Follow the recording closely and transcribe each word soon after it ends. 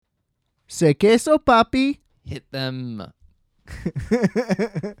Say queso, papi. Hit them.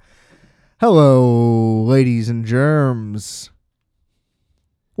 Hello, ladies and germs.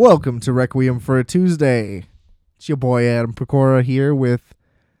 Welcome to Requiem for a Tuesday. It's your boy Adam Pecora here with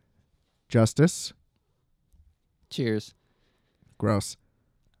Justice. Cheers. Gross.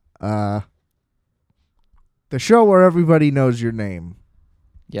 The show where everybody knows your name.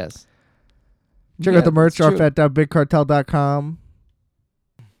 Yes. Check out the merch, rfat.bigcartel.com.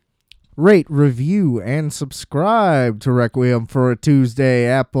 Rate, review, and subscribe to Requiem for a Tuesday.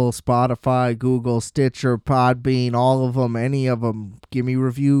 Apple, Spotify, Google, Stitcher, Podbean, all of them, any of them. Give me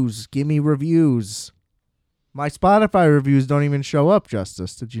reviews. Give me reviews. My Spotify reviews don't even show up,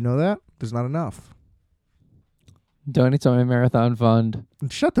 Justice. Did you know that? There's not enough. Donate to my marathon fund.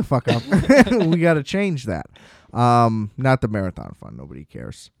 Shut the fuck up. We got to change that. Not the marathon fund. Nobody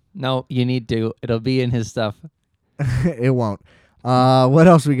cares. No, you need to. It'll be in his stuff. It won't. What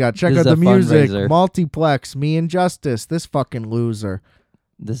else we got? Check This out is the a music. fundraiser. Multiplex. Me and Justice. This fucking loser.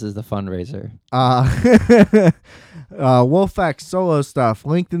 This is the fundraiser. Wolfx solo stuff.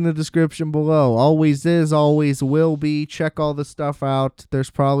 Linked in the description below. Always is, always will be. Check all the stuff out. There's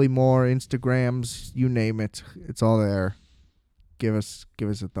probably more Instagrams. You name it. It's all there. Give us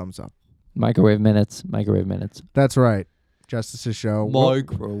a thumbs up. Microwave minutes. Microwave minutes. That's right. Justice's show.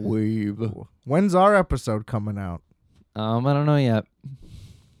 Microwave. When's our episode coming out? I don't know yet.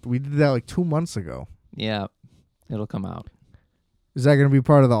 We did that like 2 months ago. Yeah. It'll come out. Is that going to be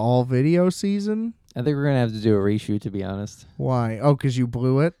part of the all video season? I think we're going to have to do a reshoot, to be honest. Why? Oh, because you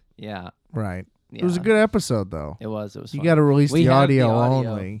blew it? Yeah. Right. Yeah. It was a good episode, though. It was. It was You fun. got to release We the have audio, the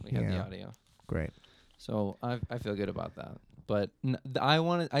audio only. We have the audio. Great. So I feel good about that. But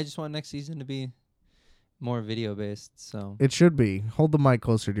I just want next season to be more video based. So It should be. Hold the mic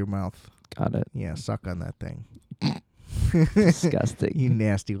closer to your mouth. got it. Yeah, suck on that thing. Disgusting. You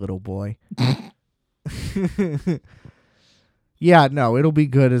nasty little boy. Yeah, no, it'll be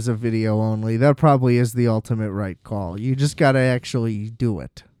good as a video only. That probably is the ultimate right call. You just got to actually do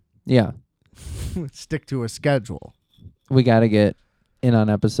it. Yeah. Stick to a schedule. We got to get in on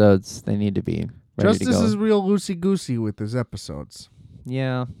episodes. They need to be ready Justice to go. is real loosey-goosey with his episodes.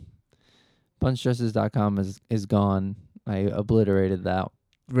 Yeah. PunchJustice.com is gone. I obliterated that.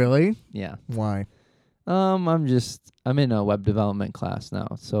 Really? Yeah. Why? I'm in a web development class now,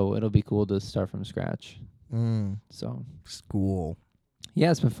 so it'll be cool to start from scratch. So School.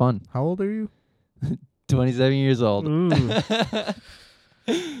 yeah, it's been fun. How old are you? 27 years old. The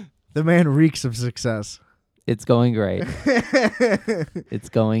man reeks of success. It's going great. It's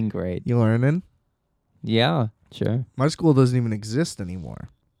going great. You learning? Yeah, sure. My school doesn't even exist anymore.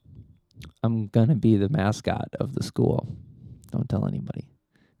 I'm gonna be the mascot of the school. Don't tell anybody,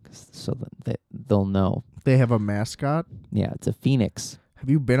 so that they'll know. They have a mascot? Yeah, it's a phoenix. Have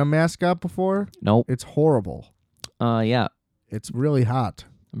you been a mascot before? Nope. It's horrible. Yeah, It's really hot.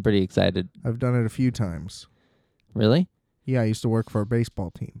 I'm pretty excited. I've done it a few times. Really? Yeah, I used to work for a baseball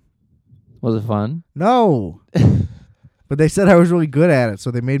team. Was it fun? No. But they said I was really good at it,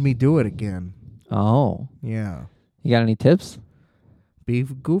 so they made me do it again. Oh, Yeah. you got any tips? Be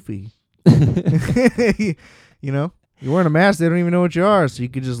goofy. You know? You're wearing a mask, they don't even know what you are, so you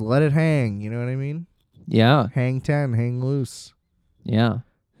could just let it hang. You know what I mean? Yeah, Hang 10, hang loose. yeah.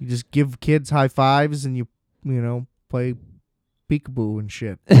 You just give kids high fives and you play peekaboo and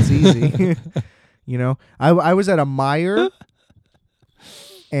shit. It's easy. You know? I was at a Meijer,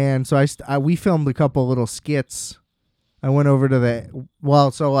 and so we filmed a couple little skits. I went over to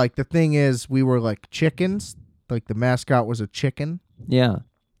the thing is, we were like chickens. Like the mascot was a chicken. Yeah.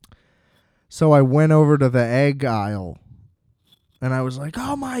 So I went over to the egg aisle, and I was like,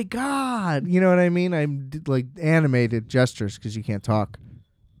 "Oh my god!" You know what I mean? I did like animated gestures because you can't talk.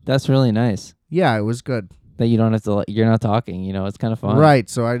 That's really nice Yeah, it was good. that you don't have to. You're not talking. It's kind of fun. Right.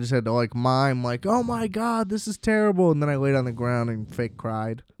 So I just had to like mime, like, "Oh my god, this is terrible," and then I laid on the ground and fake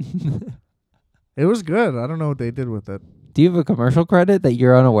cried. It was good. I don't know what they did with it. Do you have a commercial credit that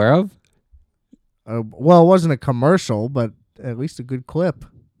you're unaware of? Well, it wasn't a commercial, but at least a good clip.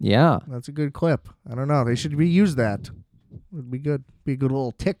 Yeah. That's a good clip. I don't know. They should reuse that. It'd be good. Be a good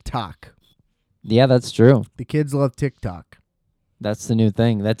little TikTok. Yeah, that's true. The kids love TikTok. That's the new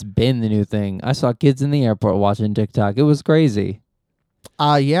thing. That's been the new thing. I saw kids in the airport watching TikTok. It was crazy.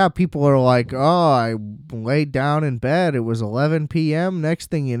 Yeah, people are like, "Oh, I laid down in bed. It was 11 p.m.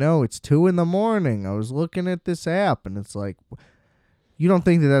 Next thing you know, it's 2 in the morning. I was looking at this app," and it's like, you don't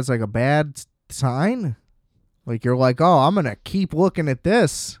think that that's like a bad sign? Like you're like, "Oh, I'm gonna keep looking at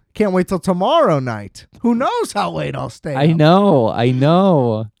this. Can't wait till tomorrow night. Who knows how late I'll stay?" I up."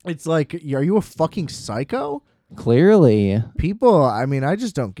 know. It's like, are you a fucking psycho? Clearly, People, I mean, I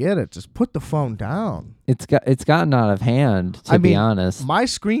just don't get it. Just put the phone down. it's gotten out of hand. To be honest, My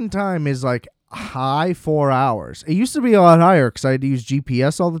screen time is like high 4 hours. It used to be a lot higher because I had to use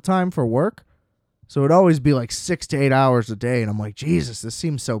GPS all the time for work. So it'd always be like 6 to 8 hours a day. And I'm like, Jesus, this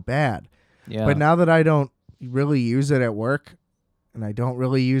seems so bad. yeah. But now that I don't really use it at work and I don't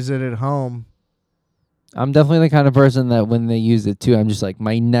really use it at home, I'm definitely the kind of person that when they use it too, I'm just like,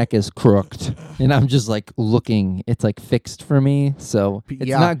 my neck is crooked, and I'm just like looking. It's like fixed for me, so it's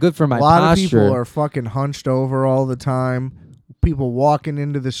Yeah. not good for my a lot posture. of people are fucking hunched over all the time. People walking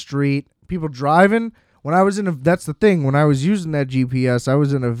into the street, people driving. When I was that's the thing. When I was using that GPS, I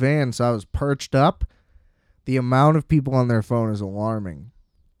was in a van, so I was perched up. The amount of people on their phone is alarming.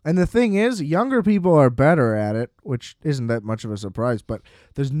 And the thing is, younger people are better at it, which isn't that much of a surprise, but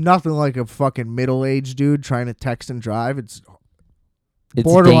there's nothing like a fucking middle-aged dude trying to text and drive. It's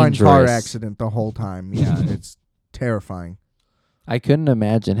borderline car dangerous. accident the whole time. Yeah, it's terrifying. I couldn't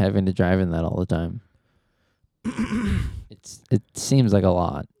imagine having to drive in that all the time. It seems like a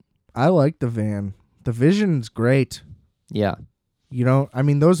lot. I like the van. The vision's great. Yeah. You know, I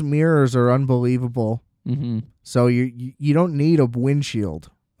mean, those mirrors are unbelievable. Mm-hmm. So you don't need a windshield.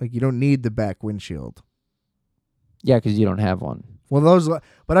 Like, you don't need the back windshield. Yeah, because you don't have one. Well,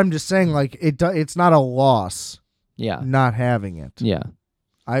 but I'm just saying, like, it's not a loss Yeah. not having it. Yeah.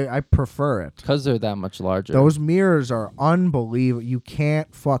 I prefer it. Because they're that much larger. Those mirrors are unbelievable. You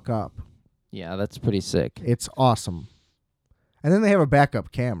can't fuck up. Yeah, that's pretty sick. It's awesome. And then they have a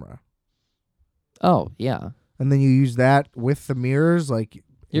backup camera. Oh, yeah. And then you use that with the mirrors. Like,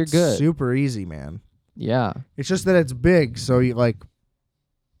 You're it's good. super easy, man. Yeah. It's just that it's big, so you like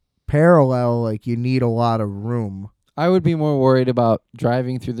parallel, like you need a lot of room. I would be more worried about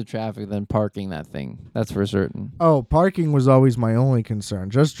driving through the traffic than parking that thing. That's for certain. Oh, parking was always my only concern.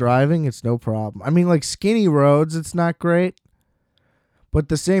 Just driving, it's no problem. I mean, like skinny roads, it's not great. But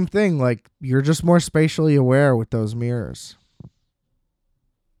the same thing, like you're just more spatially aware with those mirrors. It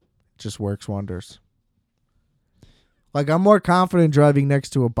just works wonders. Like, I'm more confident driving next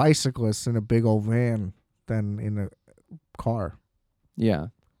to a bicyclist in a big old van than in a car. Yeah.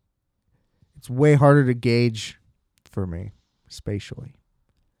 It's way harder to gauge for me spatially.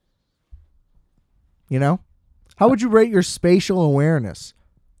 You know? How would you rate your spatial awareness?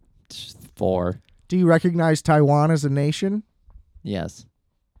 4. Do you recognize Taiwan as a nation? Yes.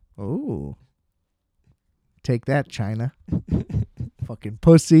 Ooh. Take that, China. Fucking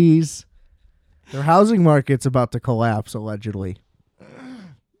pussies. Their housing market's about to collapse, allegedly.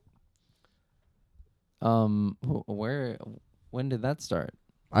 When did that start?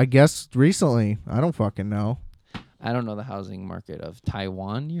 I guess recently. I don't fucking know. I don't know the housing market of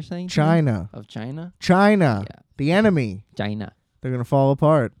Taiwan, you're saying? to me? China. Of China? China. Yeah. The enemy. China. They're going to fall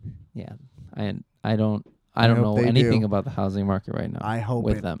apart. Yeah. I don't hope know they anything do. about the housing market right now. I hope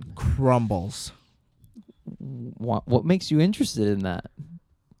with it them. crumbles. What makes you interested in that?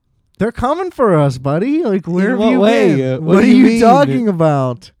 They're coming for us, buddy. Like, where In have what you way? been? What What do are you you mean? talking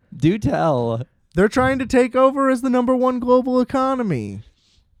about? Do tell. They're trying to take over as the number one global economy.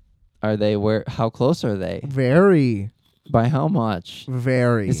 Are they how close are they? Very, By how much?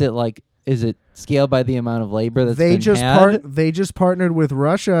 very. Is it scaled by the amount of labor that's They been just had? they just partnered with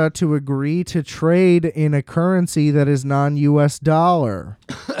Russia to agree to trade in a currency that is non-US dollar.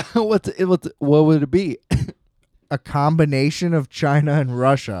 what would it be? A combination of China and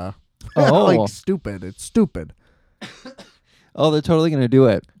Russia. Oh. Like stupid. It's stupid. Oh, they're totally gonna do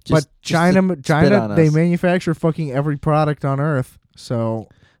it. But China on they us. manufacture fucking every product on earth. So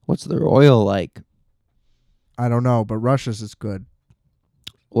What's their oil like? I don't know, but Russia's is good.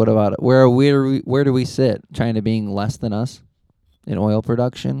 What about it? Where do we sit? China being less than us in oil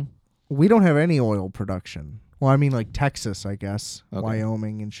production? We don't have any oil production. Well, I mean, like Texas, I guess, Okay.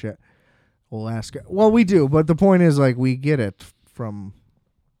 Wyoming and shit, Alaska. Well, we do, but the point is, like, we get it from.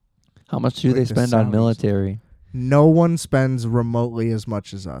 How much do Like they the spend on Saudis. military? No one spends remotely as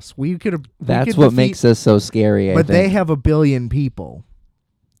much as us. That's what makes us so scary. But I they think. have 1 billion people.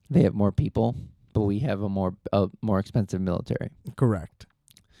 They have more people, but we have a more expensive military. Correct.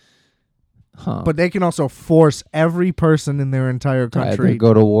 Huh. But they can also force every person in their entire To either country.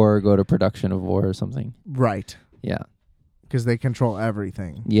 go to war or go to production of war or something. Right. Yeah. Because they control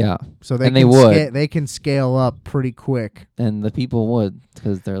everything. Yeah. So they And they can would. they can scale up pretty quick. And the people would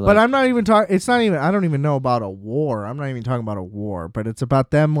because they're like. But I'm not even talking. It's not even. I don't even know about a war. I'm not even talking about a war. But it's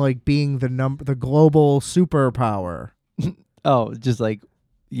about them like being the global superpower, oh, just like,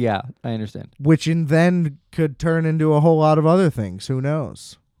 yeah, I understand. which then could turn into a whole lot of other things. Who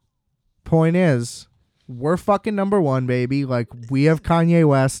knows? Point is, we're fucking number one, baby. Like, we have Kanye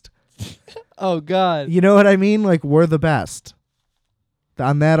West. Oh God. You know what I mean? Like, we're the best.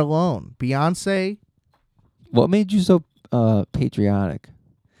 On that alone. Beyonce, What made you so patriotic?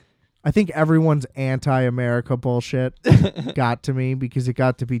 I think everyone's anti-America bullshit got to me because it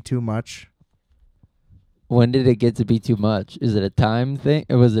got to be too much. When did it get to be too much? Is it a time thing,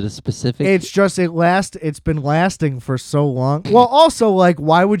 or was it a specific? It's just it's been lasting for so long. Well, also, like,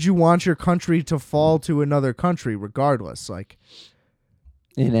 why would you want your country to fall to another country regardless?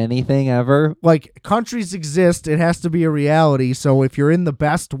 In anything ever? Like, countries exist, it has to be a reality, so if you're in the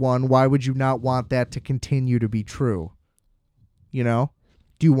best one, why would you not want that to continue to be true? You know?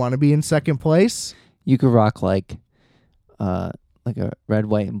 Do you want to be in second place? You could rock like a red,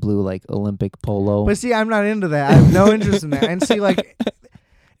 white, and blue like Olympic polo. But see, I'm not into that. I have no interest in that. And see, like,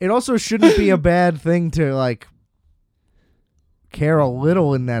 it also shouldn't be a bad thing to, like, care a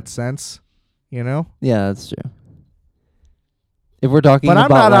little in that sense, you know? Yeah, that's true. If we're talking But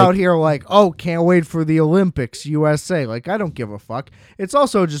about I'm not like, out here like, oh, can't wait for the Olympics, USA. Like, I don't give a fuck. It's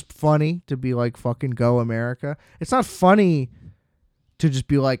also just funny to be like, fucking go America. It's not funny to just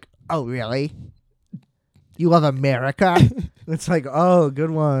be like, oh, really? You love America? It's like, oh, good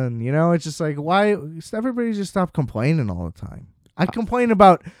one. You know, it's just like, why? Everybody just stop complaining all the time. I complain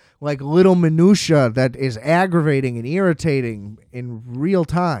about like little minutia that is aggravating and irritating in real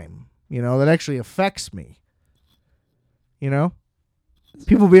time, you know, that actually affects me. You know?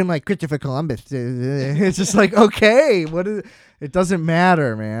 People being like, Christopher Columbus. It's just like, okay, it doesn't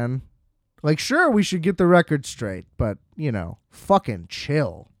matter, man. Like, sure, we should get the record straight, but, you know, fucking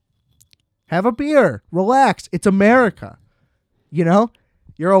chill. Have a beer. Relax. It's America. You know?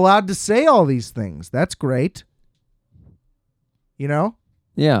 You're allowed to say all these things. That's great. You know?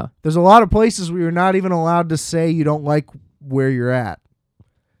 yeah, There's a lot of places where you're not even allowed to say you don't like where you're at.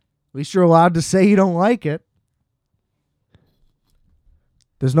 At least you're allowed to say you don't like it.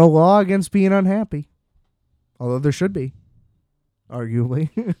 There's no law against being unhappy. Although there should be. Arguably.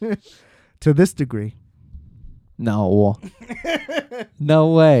 To this degree. no, no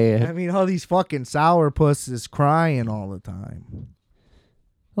way. I mean, all these fucking sourpusses crying all the time.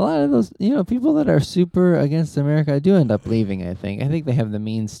 A lot of those, people that are super against America do end up leaving. I think they have the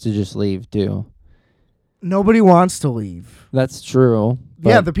means to just leave too. Nobody wants to leave. That's true.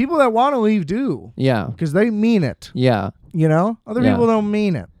 Yeah, the people that want to leave do. Yeah. Because they mean it. Yeah. You know? Other Yeah. people don't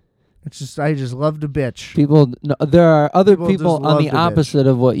mean it. It's just, I just love to bitch. There are other People people just on love the to bitch. opposite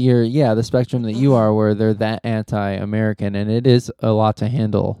of what the spectrum that you are, where they're that anti-American, and it is a lot to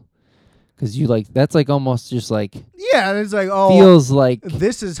handle. Because that's like almost just like, Yeah, and it's like, oh, feels like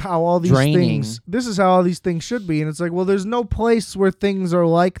this is how all these draining. this is how all these things should be. And it's like, well, there's no place where things are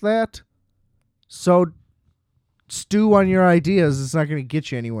like that. So stew on your ideas. It's not going to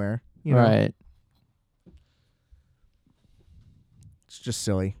get you anywhere. You know? right. It's just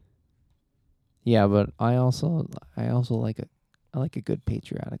silly. Yeah, but I also like a good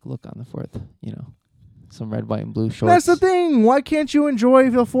patriotic look on the 4th. Some red, white, and blue shorts. That's the thing. Why can't you enjoy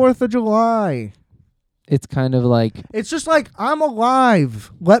the 4th of July? It's kind of like, It's just like, I'm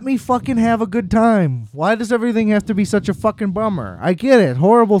alive. Let me fucking have a good time. Why does everything have to be such a fucking bummer? I get it.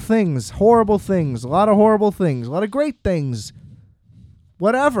 Horrible things. A lot of horrible things. A lot of great things.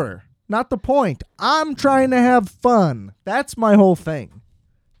 Whatever. Not the point. I'm trying to have fun. That's my whole thing.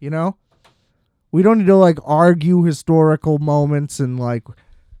 You know? We don't need to, like, argue historical moments and, like,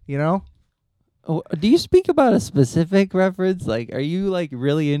 you know? do you speak about a specific reference? Like, are you like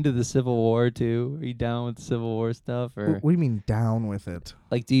really into the Civil War too? Are you down with the Civil War stuff, or What do you mean down with it?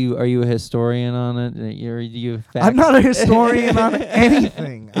 like, are you a historian on it? Do you have facts? I'm not a historian on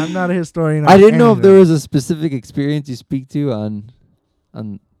anything. I'm not a historian on I didn't know if there anything. was a specific experience you speak to on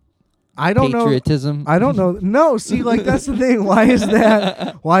I don't know. patriotism. I don't know. No, see, like, that's the thing. Why is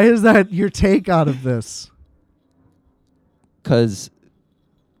that your take out of this? Because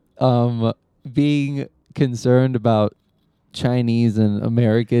being concerned about Chinese and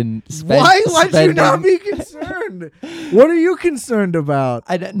American Why would you not spending- be concerned? What are you concerned about?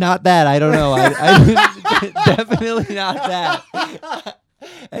 not that. I don't know. I definitely not that.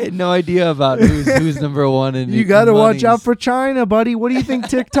 I had no idea about who's number one. And You got to watch out for China, buddy. What do you think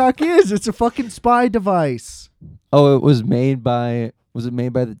TikTok is? It's a fucking spy device. Oh, it was made by. Was it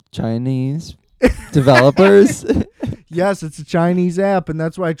made by the Chinese developers? Yes, it's a Chinese app, and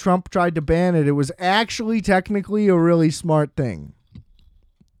that's why Trump tried to ban it. It was actually technically a really smart thing.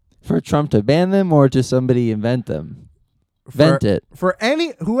 For Trump to ban them, or to somebody invent them? Vent it. For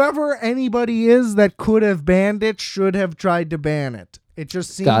whoever anybody is that could have banned it should have tried to ban it. It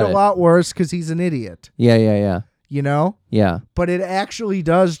just seemed Got a it. lot worse because he's an idiot. Yeah. you know? Yeah. But it actually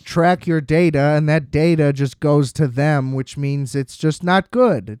does track your data, and that data just goes to them, which means it's just not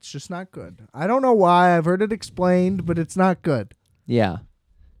good. It's just not good. I don't know why. I've heard it explained, but it's not good. Yeah.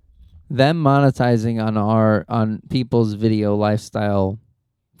 Them monetizing on people's video lifestyle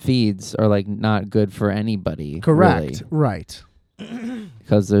feeds are like not good for anybody. Correct. Really, Right.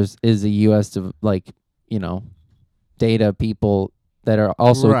 because is a U.S. Data people that are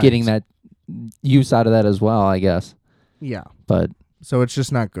also Right. getting that use out of that as well, I guess. Yeah. But So it's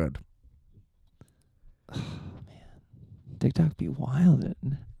just not good. TikTok be wild.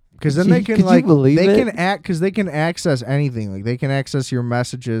 Because then Could they you- can could you like believe they it? can act because they can access anything. Like they can access your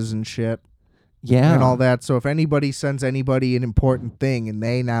messages and shit Yeah. and all that. So if anybody sends anybody an important thing and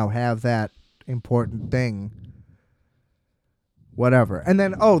they now have that important thing, whatever. And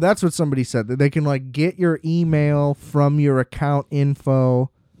then that's what somebody said, that they can like get your email from your account info,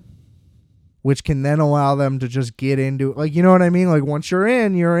 which can then allow them to just get into, like, you know what I mean? Like once you're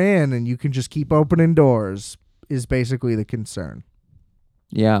in, and you can just keep opening doors is basically the concern.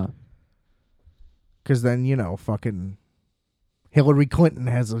 Yeah. Because then, fucking Hillary Clinton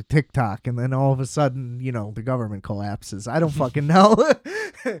has a TikTok, and then all of a sudden, the government collapses. I don't fucking know.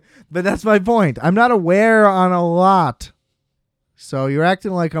 But that's my point. I'm not aware on a lot. So you're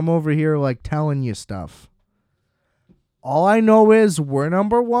acting like I'm over here, like, telling you stuff. All I know is we're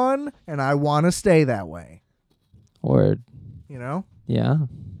number one, and I want to stay that way. Word. You know? Yeah.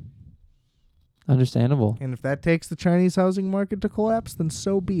 Understandable. And if that takes the Chinese housing market to collapse, then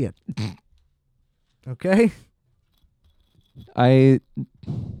so be it. Okay?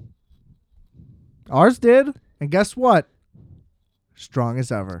 Ours did. And guess what? Strong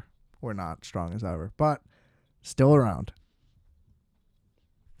as ever. We're not strong as ever, but still around.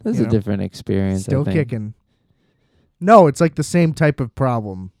 This is You a know? different experience. Still I think. kicking. No, it's like the same type of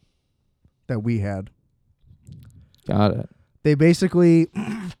problem that we had. Got it. They basically,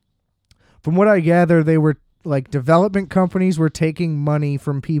 from what I gather, they were like development companies were taking money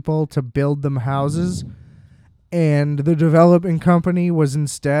from people to build them houses, and the development company was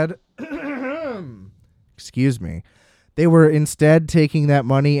instead, excuse me, they were instead taking that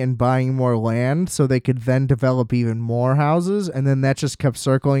money and buying more land so they could then develop even more houses, and then that just kept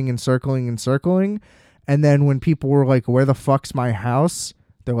circling and circling and circling. And then when people were like, where the fuck's my house?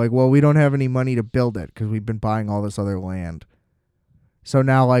 They're like, well, we don't have any money to build it because we've been buying all this other land. So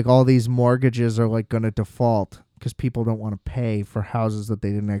now, like, all these mortgages are, like, going to default because people don't want to pay for houses that they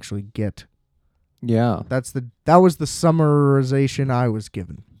didn't actually get. Yeah. That was the summarization I was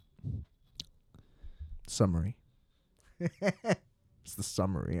given. Summary. It's the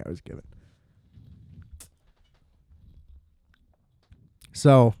summary I was given.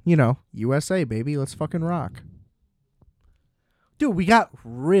 So, USA, baby. Let's fucking rock. Dude, we got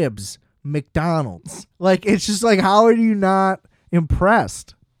ribs, McDonald's. Like, it's just like, how are you not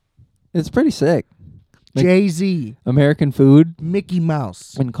impressed? It's pretty sick. Like- Jay-Z, American food Mickey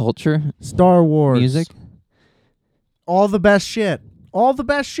Mouse, and culture, Star Wars. music. All the best shit. All the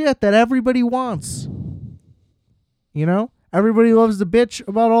best shit that everybody wants. Everybody loves to bitch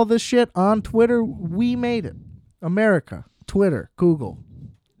about all this shit on Twitter. We made it. America. Twitter. Google.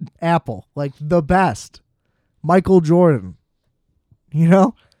 Apple. Like, the best. Michael Jordan.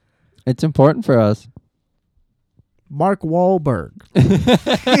 It's important for us. Mark Wahlberg.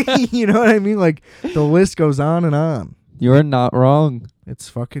 You know what I mean? Like, the list goes on and on. You're not wrong. It's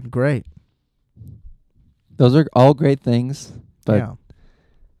fucking great. Those are all great things, but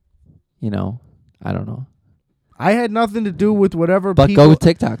yeah. I don't know. I had nothing to do with whatever But people... go with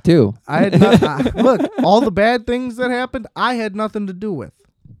TikTok too. I had not... look, all the bad things that happened, I had nothing to do with.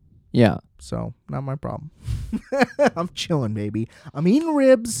 Yeah. So, not my problem. I'm chilling, baby. I'm eating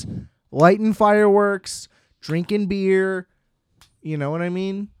ribs, lighting fireworks, drinking beer. You know what I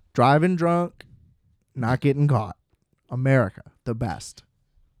mean? Driving drunk, not getting caught. America, the best.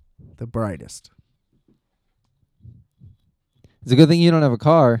 The brightest. It's a good thing you don't have a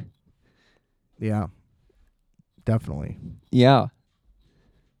car. Yeah. Definitely. Yeah.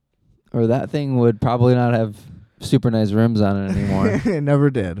 Or that thing would probably not have super nice rims on it anymore. It never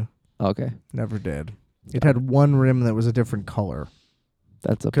did. Okay. Never did. It had one rim that was a different color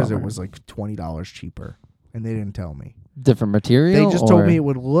That's a because it bummer. was like $20 cheaper, and they didn't tell me. Different material? They just told me it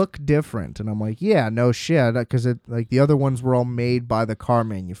would look different, and I'm like, yeah, no shit, because like the other ones were all made by the car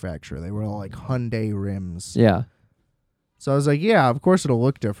manufacturer. They were all like Hyundai rims. Yeah. So I was like, yeah, of course it'll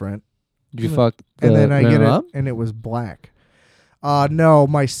look different. Did you fuck the And then I rim get it, up? and it was black. No,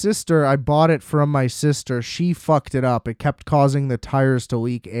 my sister, I bought it from my sister. She fucked it up. It kept causing the tires to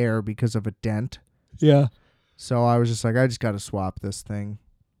leak air because of a dent. Yeah. So I was just like, I just got to swap this thing.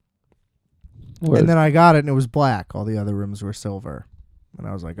 And then I got it and it was black. All the other rims were silver. And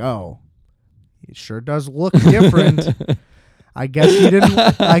I was like, oh, it sure does look different. I guess you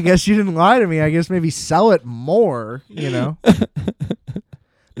didn't lie to me. I guess maybe sell it more, you know.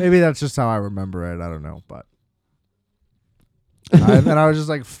 Maybe that's just how I remember it. I don't know, but and then I was just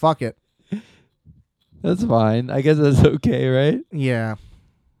like, fuck it. That's fine. I guess that's okay, right? Yeah.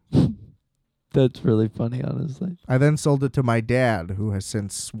 That's really funny, honestly. I then sold it to my dad, who has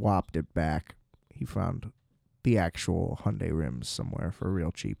since swapped it back. He found the actual Hyundai rims somewhere for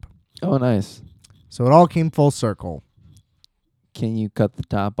real cheap. Oh, nice. So it all came full circle. Can you cut the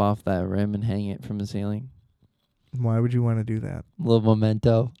top off that rim and hang it from the ceiling? Why would you want to do that? Little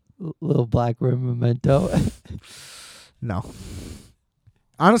memento. Little black rim memento. No.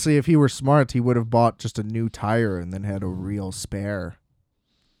 Honestly, if he were smart, he would have bought just a new tire and then had a real spare.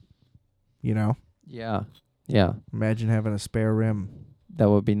 You know? Yeah. Yeah. Imagine having a spare rim. That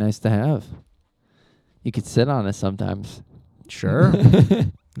would be nice to have. You could sit on it sometimes. Sure.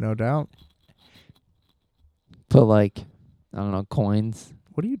 No doubt. Put like, I don't know, coins.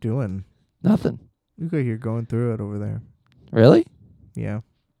 What are you doing? Nothing. Look like you're going through it over there. Really? Yeah.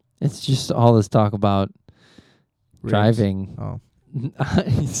 It's just all this talk about Rims. driving. Oh.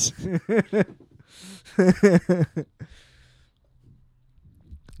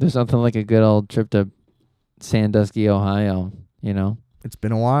 There's nothing like a good old trip to Sandusky, Ohio, you know? It's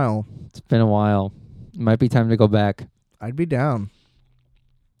been a while. It's been a while. It might be time to go back. I'd be down.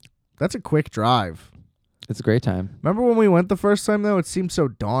 That's a quick drive. It's a great time. Remember when we went the first time, though? It seemed so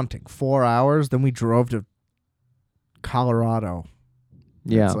daunting. 4 hours, then we drove to Colorado.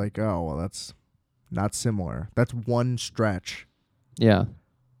 Yeah. It's like, oh, well, that's not similar. That's one stretch. Yeah.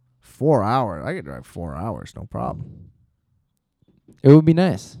 4 hours. I could drive 4 hours, no problem. It would be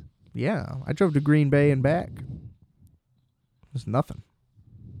nice. Yeah. I drove to Green Bay and back. There's nothing.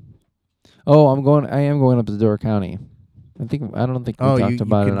 Oh, I am going up to Door County. I don't think we talked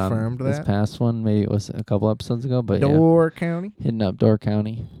about it on this past one. Maybe it was a couple episodes ago, but Door County? Hitting up Door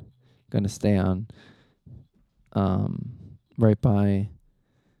County. Gonna stay on right by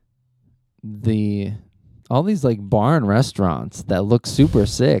all these like barn restaurants that look super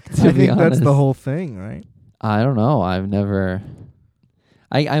sick, to I be think honest. that's the whole thing, right? I don't know. I've never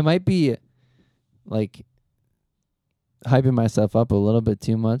I might be like hyping myself up a little bit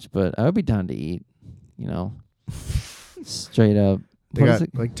too much, but I would be down to eat, you know. Straight up. They got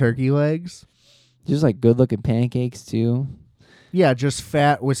like turkey legs. Just like good looking pancakes too. Yeah, just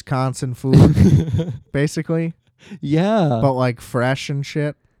fat Wisconsin food, basically. Yeah. But like fresh and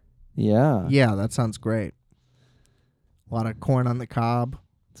shit. Yeah. Yeah, that sounds great. A lot of corn on the cob.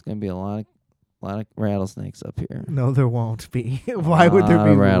 It's gonna be a lot of rattlesnakes up here. No, there won't be. Why would there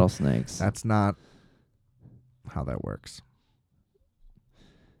be rattlesnakes? That's not how that works.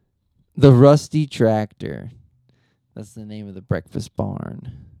 The Rusty Tractor. That's the name of the breakfast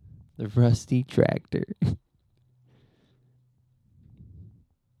barn. The Rusty Tractor.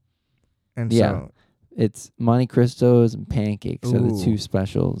 And yeah. so It's Monte Cristos and pancakes are the two Ooh.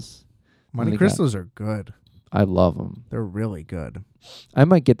 specials. Monte Cristos are good. I love them. They're really good. I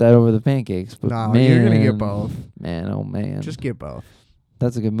might get that over the pancakes, but No, man, you're going to get both. Man, oh man. Just get both.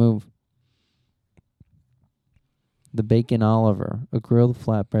 That's a good move. The Bacon Oliver, a grilled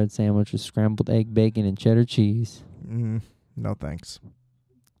flatbread sandwich with scrambled egg, bacon, and cheddar cheese. No thanks.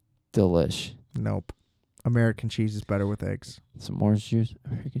 Delish. Nope. American cheese is better with eggs. Some orange juice.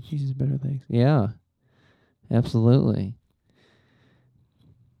 American cheese is better with eggs. Yeah. Absolutely.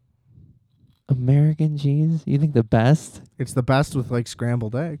 American cheese? You think the best? It's the best with like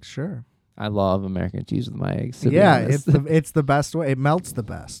scrambled eggs, sure. I love American cheese with my eggs. Yeah, it's the best way. It melts the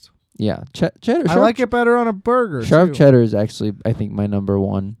best. Yeah, cheddar. I like it better on a burger. Sharp too. cheddar is actually, I think, my number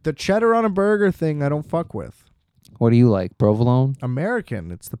one. The cheddar on a burger thing, I don't fuck with. What do you like? Provolone?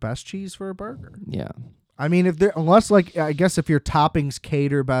 American, it's the best cheese for a burger. Yeah. I mean, unless like I guess if your toppings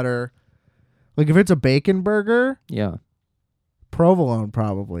cater better, like if it's a bacon burger, Yeah. provolone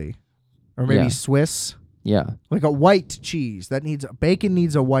probably, or maybe Yeah. Swiss, Yeah. like a white cheese bacon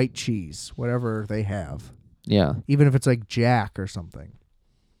needs a white cheese, whatever they have, Yeah. even if it's like Jack or something.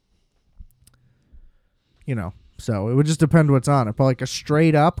 You know, so it would just depend what's on it. But like a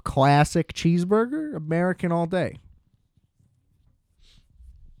straight up classic cheeseburger, American all day.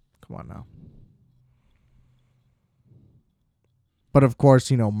 Come on now. But of course,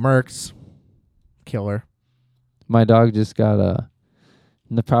 Merck's killer. My dog just got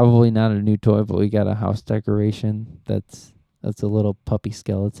probably not a new toy, but we got a house decoration that's a little puppy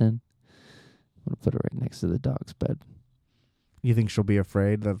skeleton. I'm going to put it right next to the dog's bed. You think she'll be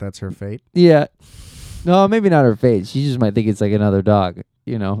afraid that that's her fate? Yeah. No, maybe not her fate. She just might think it's like another dog,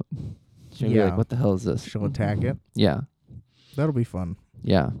 She'll be like, Yeah. what the hell is this? She'll attack it. Yeah. That'll be fun.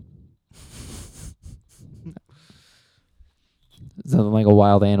 Yeah. Something like a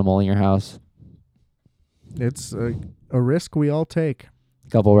wild animal in your house. It's a risk we all take.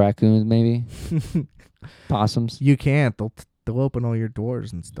 Couple raccoons, maybe. Possums. You can't. They'll open all your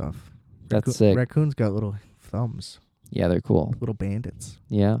doors and stuff. That's sick. Raccoons got little thumbs. Yeah, they're cool. Little bandits.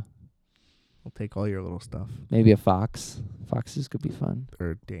 Yeah. They'll take all your little stuff. Maybe a fox. Foxes could be fun.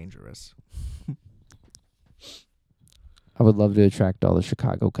 They're dangerous. I would love to attract all the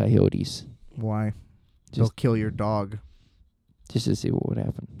Chicago coyotes Why? They'll Just- kill your dog. just to see what would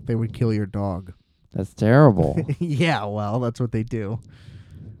happen. They would kill your dog. That's terrible. Yeah, well, that's what they do.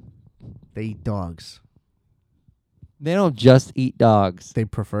 They eat dogs. They don't just eat dogs. They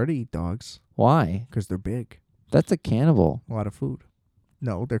prefer to eat dogs Why? because they're big. That's a cannibal. A lot of food.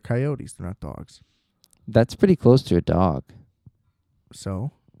 No, they're coyotes. They're not dogs. That's pretty close to a dog.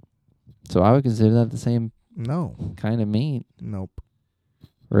 So, So I would consider that the same no. kind of meat. Nope.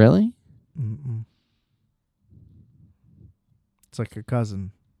 Really? Mm-mm. It's like a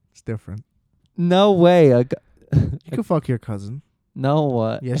cousin. It's different. No way. You can fuck your cousin. No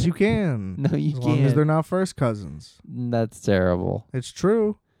what? Yes, you can. No, you as long as can't. they're not first cousins. That's terrible. It's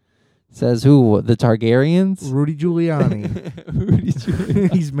true. Says who? The Targaryens? Rudy Giuliani. Rudy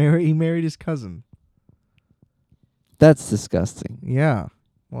Giuliani. He married his cousin. That's disgusting. Yeah.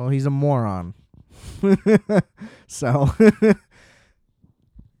 Well, he's a moron. So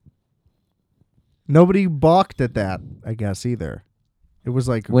nobody balked at that, I guess, either. It was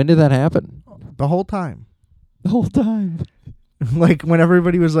like When did that happen? the whole time. The whole time. Like when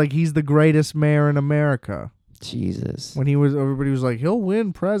everybody was like, he's the greatest mayor in America. Jesus. When everybody was like, he'll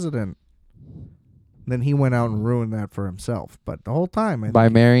win president. Then he went out and ruined that for himself. But the whole time, By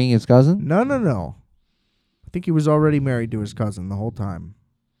marrying his cousin? no. I think he was already married to his cousin the whole time.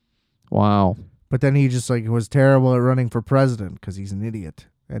 Wow. But then he just like was terrible at running for president because he's an idiot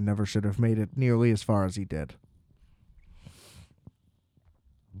and never should have made it nearly as far as he did.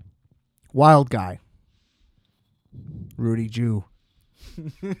 Wild guy. Rudy Jew.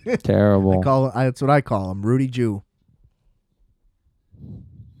 Terrible. That's what I call him, Rudy Jew.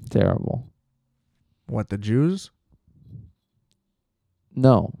 Terrible. What, the Jews?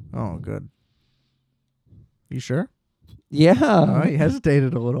 No. Oh, good. You sure? Yeah. Oh, he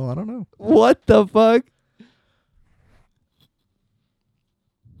hesitated a little. I don't know. What the fuck?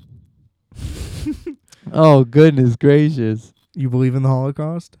 Oh, goodness gracious. You believe in the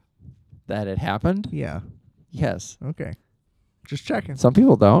Holocaust? That it happened? Yeah. Yes. Okay. Just checking. Some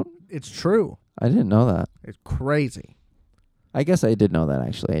people don't. It's true. I didn't know that. It's crazy. I guess I did know that,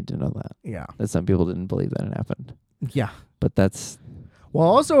 actually. I did know that. Yeah. That some people didn't believe that it happened. Yeah. But that's... Well,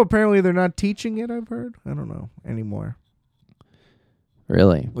 also, apparently they're not teaching it, I've heard. I don't know anymore.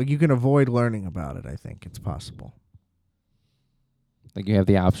 Really? Like, you can avoid learning about it, I think. It's possible. Like you have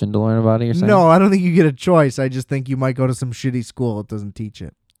the option to learn about it, you're saying? No, I don't think you get a choice. I just think you might go to some shitty school that doesn't teach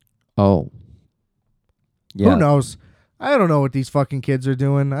it. Oh. Yeah. Who knows? I don't know what these fucking kids are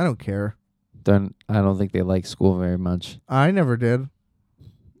doing. I don't care. I don't think they like school very much. I never did.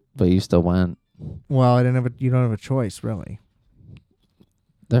 But you still went. Well, I didn't have you don't have a choice, really.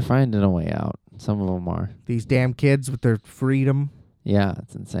 They're finding a way out. Some of them are. These damn kids with their freedom. Yeah,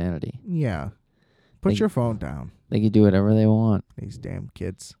 it's insanity. Yeah. Put They- your phone down. They can do whatever they want, These damn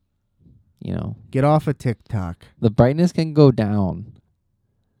kids. you know. Get off of TikTok. The brightness can go down.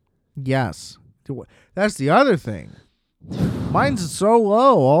 Yes. That's the other thing. Mine's so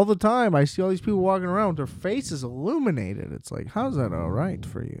low all the time. I see all these people walking around with their faces illuminated. It's like, how's that all right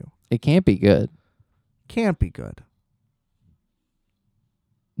for you? It can't be good. Can't be good.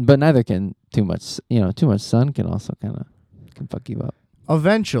 But neither can too much, too much sun can also kind of can fuck you up.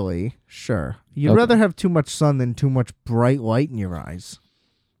 Eventually, sure. You'd Okay. rather have too much sun than too much bright light in your eyes.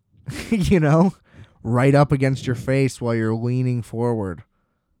 You know? Right up against your face while you're leaning forward.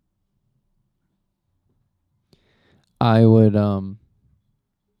 I would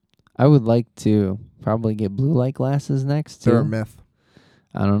like to probably get blue light glasses next too. They're a myth.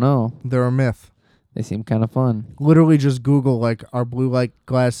 I don't know. They're a myth. They seem kind of fun. Literally just Google, like, are blue light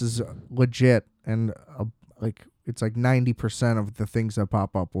glasses legit? And, it's like 90% of the things that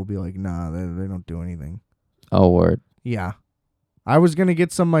pop up will be like, nah, they don't do anything. Oh, word. Yeah. I was going to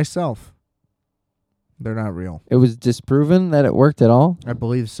get some myself. They're not real. It was disproven that it worked at all? I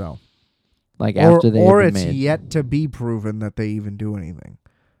believe so. Like after they or had been it's made. yet to be proven that they even do anything.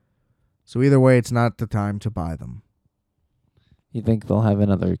 So either way, it's not the time to buy them. You think they'll have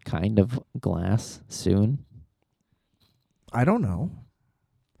another kind of glass soon? I don't know.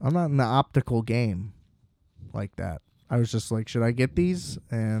 I'm not in the optical game like that. I was just like, should I get these?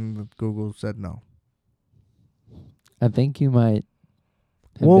 And Google said no. I think you might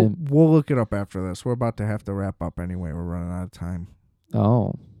have We'll been. we'll look it up after this. We're about to have to wrap up anyway. We're running out of time.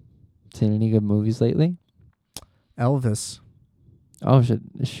 Oh. Seen any good movies lately? Elvis. Oh,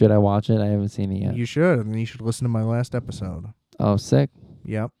 should I watch it? I haven't seen it yet. You should, and you should listen to my last episode. Oh, sick.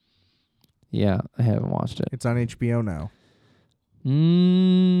 Yep. Yeah, I haven't watched it. It's on HBO now.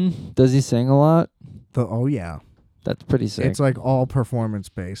 Does he sing a lot? Oh yeah. That's pretty sick. It's like all performance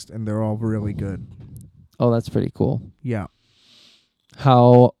based, and they're all really good. Oh, that's pretty cool. Yeah.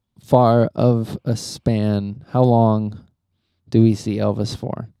 How far of a span, how long do we see Elvis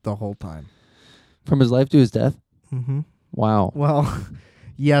for? The whole time. From his life to his death? Mm-hmm. Wow. Well,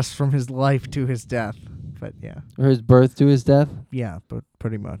 yes, from his life to his death. But yeah. Or his birth to his death? Yeah, but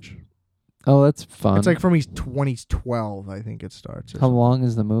pretty much. Oh, that's fun. It's like from when he's 12, I think it starts. How long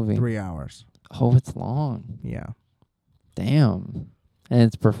is the movie? 3 hours. Oh, it's long. Yeah. Damn. And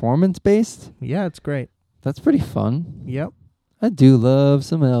it's performance based? Yeah, it's great. That's pretty fun. Yep. I do love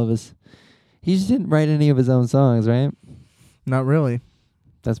some Elvis. He just didn't write any of his own songs, right? Not really.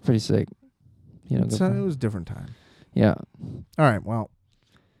 That's pretty sick. You know, It was a different time. yeah. All right, well,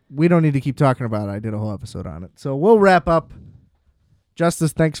 we don't need to keep talking about it. I did a whole episode on it. So we'll wrap up.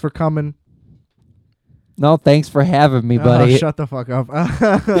 Justice, thanks for coming. No, thanks for having me, buddy. Oh, shut the fuck up.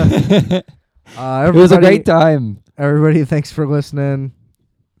 It was a great time. Everybody, thanks for listening.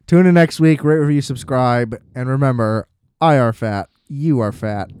 Tune in next week. Rate, review, subscribe. And remember, I are fat. You are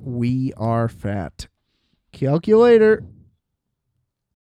fat. We are fat. Calculator.